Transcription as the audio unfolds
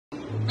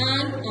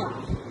and up.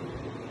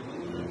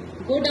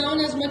 Go down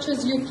as much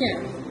as you can.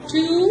 2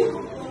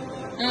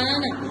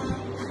 and up.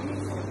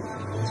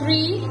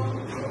 3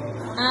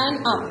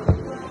 and up.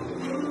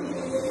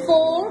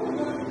 4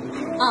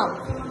 up.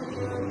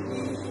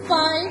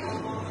 5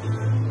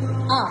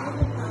 up.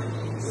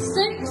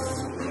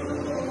 6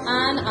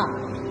 and up.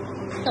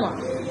 Come on.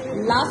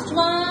 Last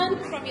one.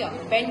 From here,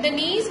 bend the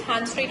knees,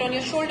 hands straight on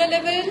your shoulder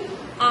level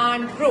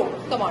and row.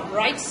 Come on,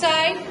 right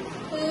side,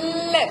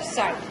 left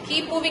side.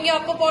 Keep moving your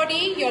upper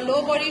body. Your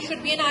lower body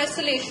should be in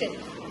isolation.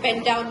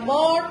 Bend down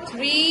more.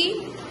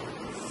 3,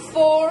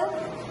 4,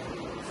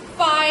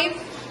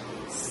 5,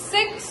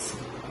 6,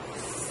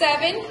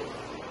 7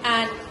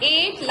 and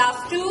 8.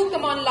 Last 2.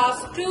 Come on,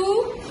 last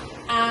 2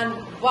 and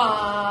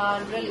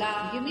 1.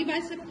 Relax. Give me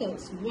bicep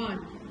curls. 1,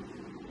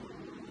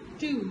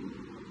 2,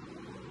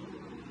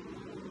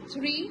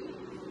 3.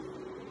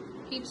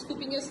 Keep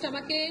scooping your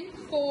stomach in.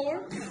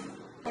 4.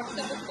 Hot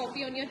cup of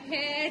coffee on your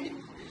head.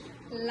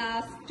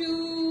 Last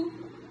 2.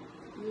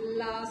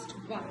 Last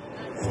 1.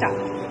 Stop.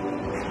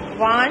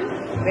 1.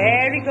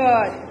 Very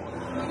good.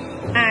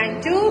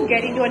 And 2.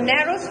 Get into a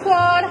narrow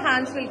squat.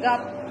 Hands will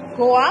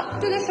go up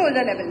to the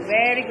shoulder level.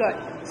 Very good.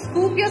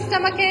 Scoop your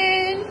stomach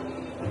in.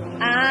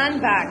 And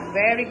back.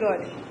 Very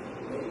good.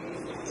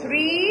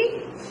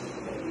 3.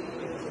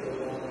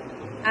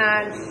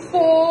 And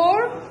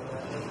 4.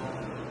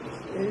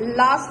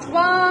 Last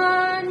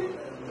 1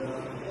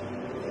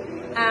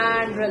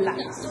 and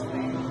relax.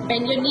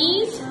 Bend your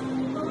knees,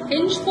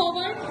 hinge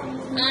forward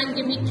and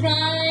give me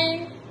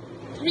try.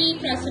 3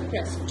 tricep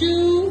press.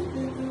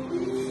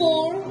 2,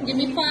 4, give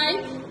me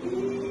 5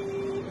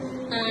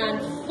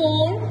 and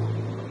 4,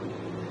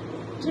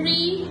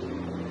 3,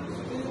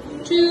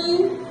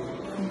 2,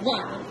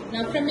 1.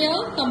 Now from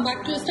here, come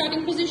back to your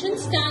starting position.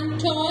 Stand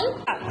tall.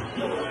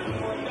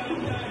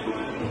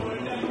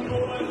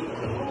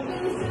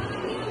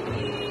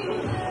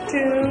 2,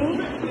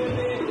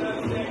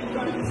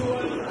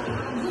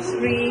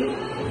 3,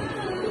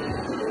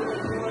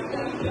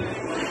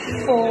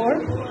 4,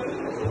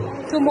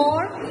 2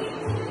 more,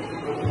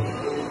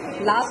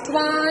 last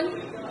one,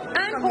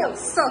 and hold,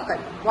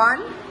 circle,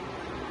 1,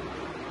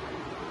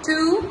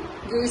 2,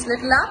 gaze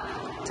little up,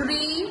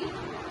 3,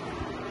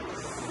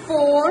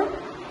 4,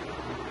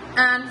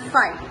 and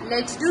 5.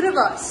 Let's do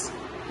reverse.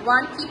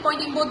 1, keep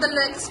pointing both the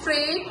legs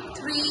straight,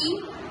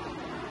 3,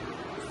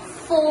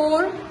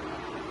 4,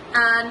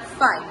 and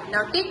 5.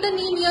 Now take the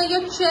knee near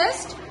your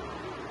chest.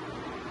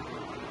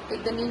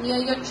 Take the knee near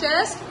your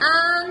chest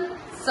and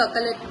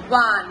circle it.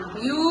 1.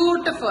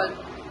 Beautiful.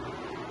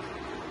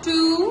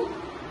 2,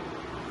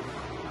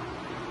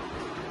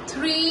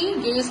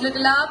 3. Gaze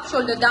little up.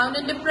 Shoulder down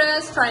and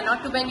depress. Try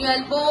not to bend your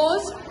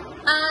elbows.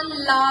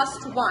 And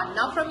last 1.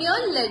 Now from here,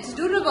 let's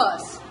do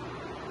reverse.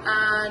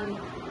 And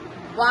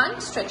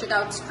 1. Stretch it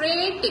out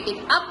straight. Take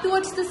it up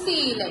towards the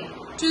ceiling.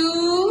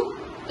 2.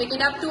 Take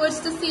it up towards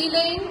the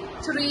ceiling.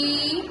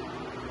 3.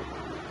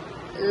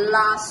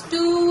 Last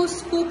 2.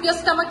 Scoop your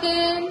stomach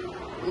in.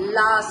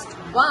 Last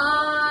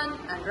 1.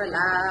 And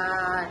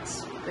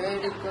relax.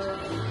 Very good.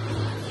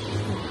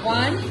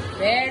 1.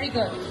 Very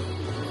good.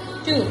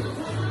 2.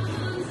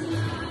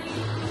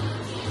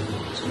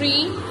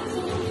 3.